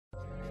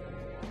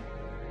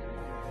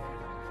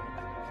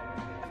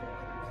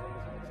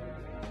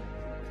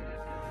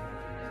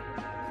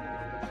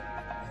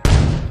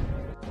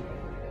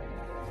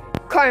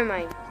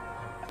Carmine,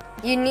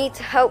 you need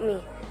to help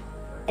me.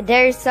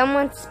 There's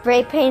someone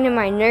spray painting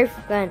my Nerf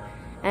gun,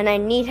 and I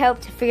need help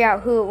to figure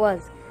out who it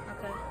was.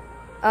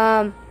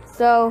 Okay.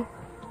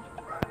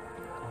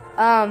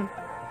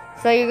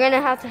 So you're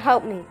gonna have to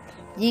help me.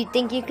 Do you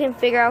think you can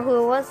figure out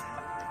who it was?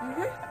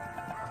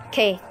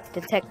 Okay,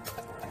 detect.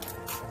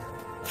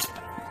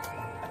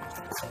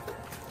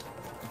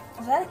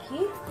 Is that a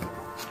key?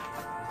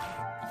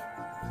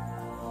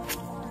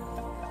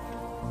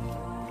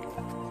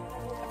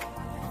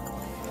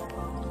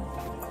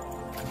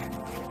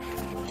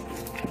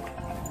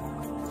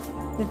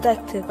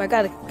 Detective, I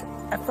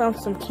found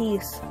some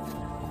keys.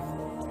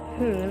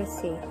 Let me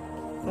see.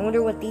 I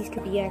wonder what these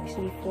could be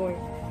actually for.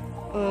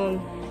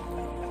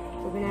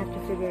 We're gonna have to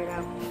figure it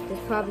out.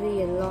 There's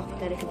probably a lock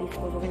that it could be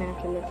for. We're gonna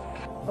have to look.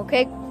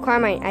 Okay,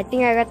 Carmine, I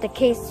think I got the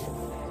case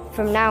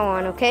from now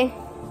on, okay?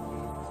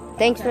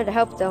 Thanks for the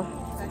help though.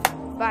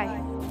 Bye.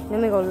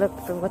 Let me go look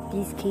for what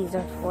these keys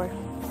are for.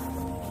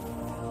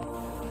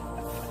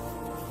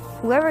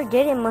 Whoever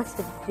did it must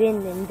have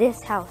been in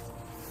this house.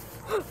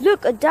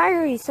 Look, a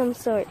diary of some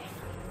sort.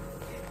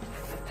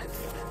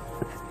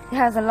 It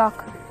has a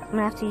lock. I'm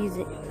gonna have to use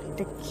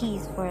the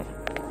keys for it.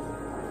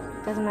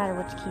 Doesn't matter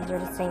which keys are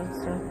the same,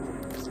 so.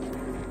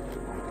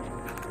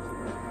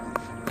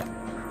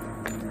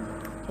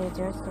 Okay,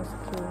 there's those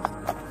keys.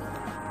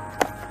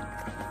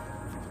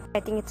 I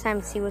think it's time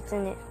to see what's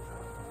in it.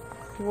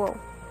 Whoa.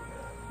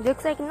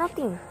 Looks like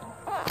nothing.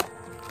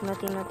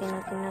 Nothing.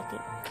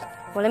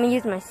 Well, let me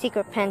use my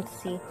secret pen to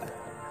see.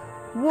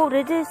 Whoa,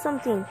 there is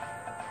something.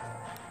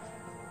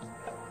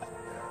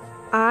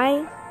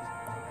 I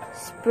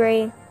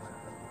spray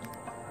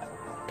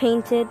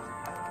painted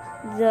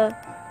the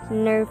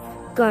Nerf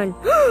gun.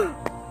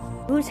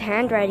 Whose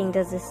handwriting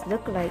does this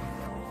look like?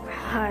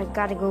 I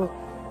gotta go.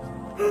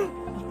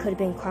 It could have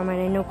been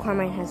Carmine. I know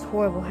Carmine has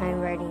horrible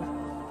handwriting.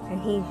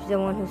 And he's the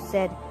one who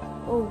said,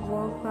 oh,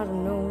 well, I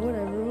don't know,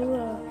 whatever.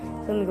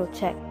 So let me go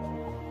check.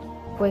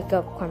 Wake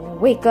up, Carmine.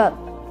 Wake up.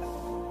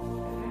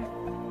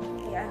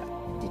 Yeah.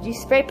 Did you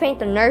spray paint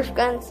the Nerf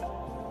guns?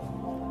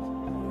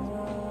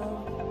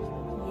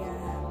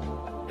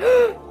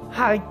 Yeah.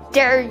 How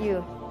dare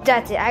you?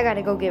 That's it. I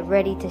gotta go get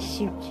ready to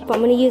shoot. If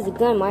I'm gonna use a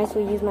gun, might as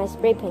well use my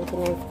spray painted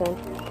Nerf gun.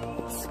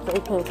 I spray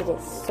painted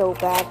it so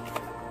bad.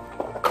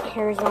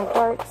 Here's my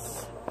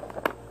parts.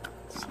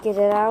 Let's get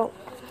it out.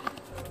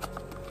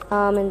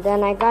 And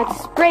then I got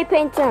to spray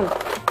paint them.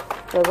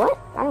 Wait, what?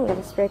 I don't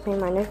gotta spray paint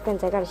my Nerf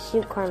guns. I gotta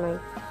shoot Carmine.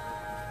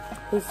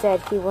 He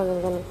said he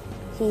wasn't gonna.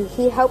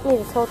 He helped me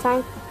this whole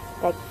time,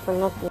 like for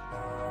nothing.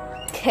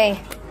 Okay,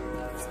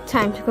 it's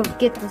time to go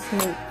get this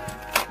meat.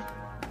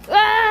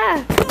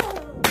 Ah!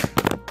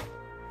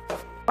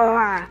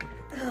 Ah!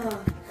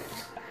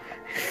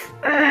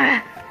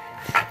 Ah!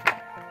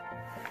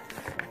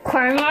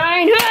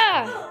 Carmine!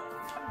 Ah!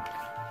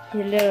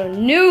 You little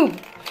noob!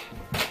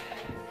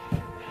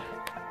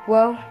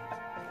 Well,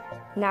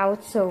 now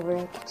it's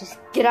over. Just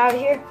get out of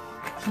here.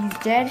 He's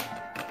dead.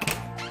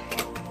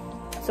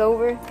 It's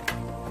over.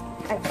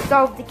 I've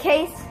solved the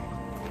case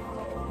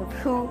of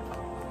who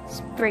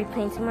spray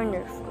painted my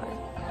Nerf gun.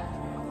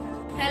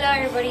 Hello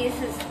everybody,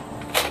 this is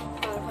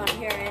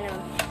here, and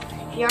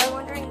if you are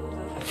wondering,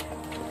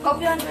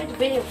 hope you enjoyed the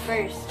video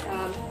first.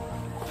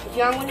 If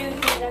you are wondering who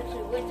was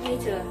actually with me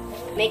to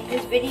make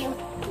this video,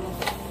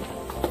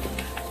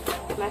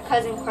 my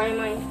cousin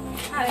Carmine.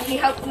 He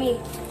helped me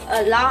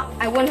a lot.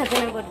 I wouldn't have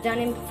been able to done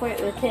it before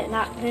with it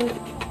not him.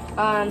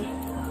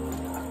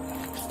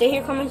 Stay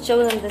here, Carmine. Show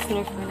them this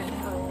Nerf gun.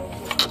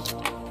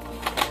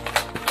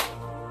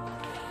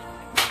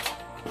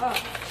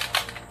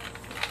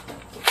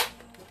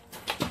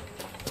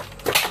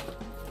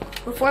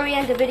 Before we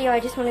end the video, I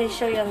just wanted to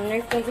show you the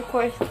Nerf guns, of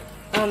course.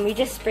 We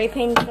just spray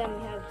painted them.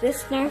 We have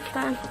this Nerf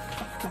gun,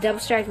 the double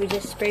strike. We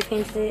just spray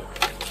painted it.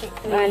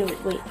 And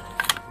wait,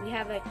 we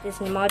have like this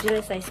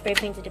modulus. I spray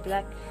painted it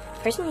black.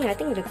 Personally, I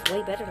think it looks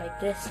way better like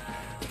this.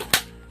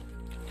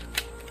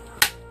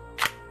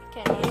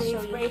 Okay, I'm gonna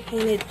show you. Spray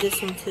painted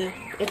this one too.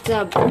 It's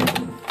the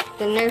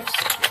Nerf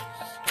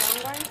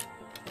strong one.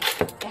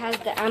 It has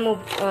the ammo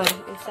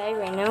inside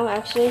right now,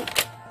 actually.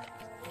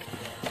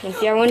 If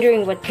you're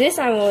wondering what this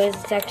ammo is,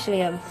 it's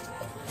actually a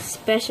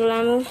special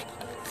ammo.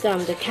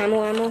 It's the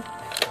camo ammo.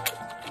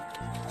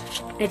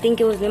 I think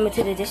it was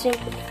limited edition.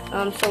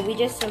 So we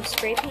just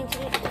spray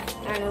painted it,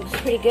 and it was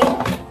pretty good.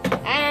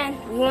 And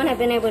we wouldn't have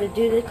been able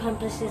to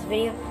accomplish this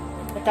video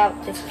without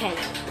this pen.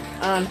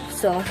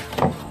 So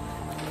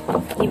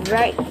you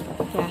write,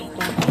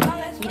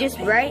 you just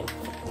write.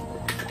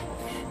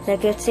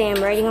 Like let's say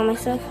I'm writing on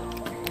myself,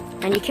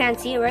 and you can't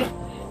see it, right?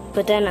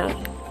 But then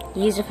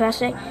you use a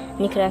flashlight,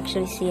 and you could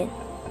actually see it.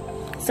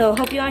 So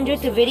hope you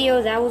enjoyed the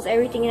video. That was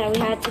everything that we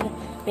had to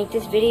make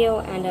this video,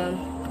 and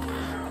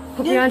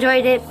hope you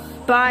enjoyed it.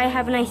 Bye.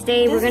 Have a nice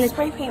day. We're gonna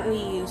spray paint we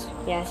use.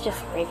 Yeah, it's just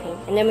spray paint,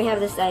 and then we have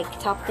this like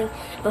top thing.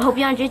 But hope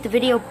you enjoyed the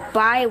video.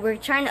 Bye. We're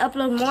trying to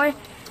upload more,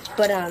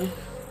 but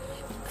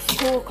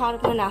school caught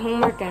up on that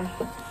homework, and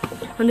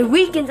on the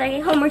weekends I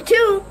get homework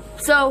too.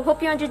 So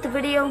hope you enjoyed the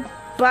video.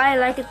 Bye.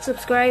 Like it,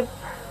 subscribe.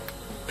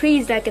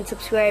 please like and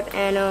subscribe,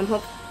 and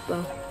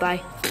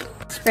bye.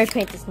 Spray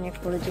paint this Nerf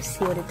bullet, just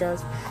see what it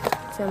does.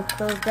 So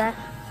close that.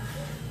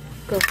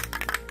 Go.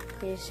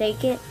 You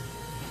shake it.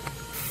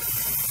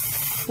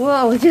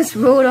 Whoa, it just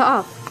rolled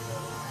off.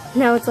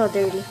 Now it's all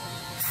dirty.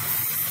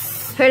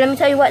 Here, let me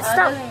tell you what.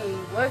 Stop.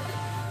 Work.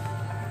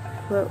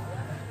 Well,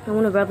 I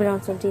want to rub it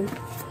on something to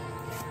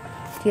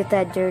get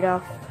that dirt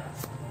off.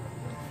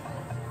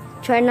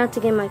 Try not to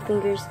get my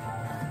fingers.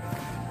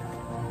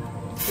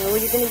 No,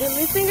 you're gonna get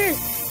my fingers.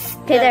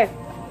 Okay, there.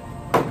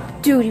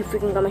 Dude, you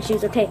freaking got my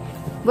shoes. Okay,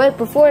 right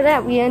before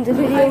that, we end the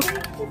video.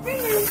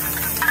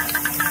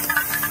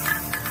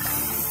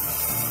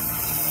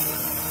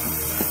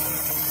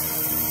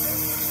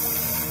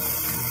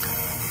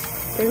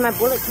 There's my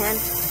bullet can.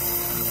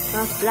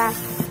 Oh, it's black.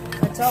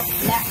 It's all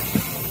black.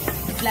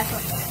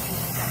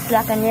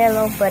 Black and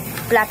yellow, but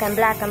black and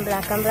black and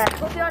black and black.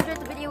 Hope you all enjoyed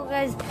the video,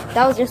 guys.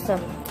 That was just a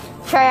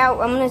try out.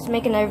 I'm gonna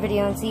make another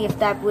video and see if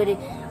that would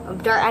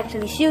dart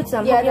actually shoots.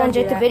 Hope you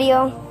enjoyed the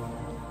video,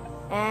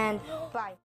 and bye.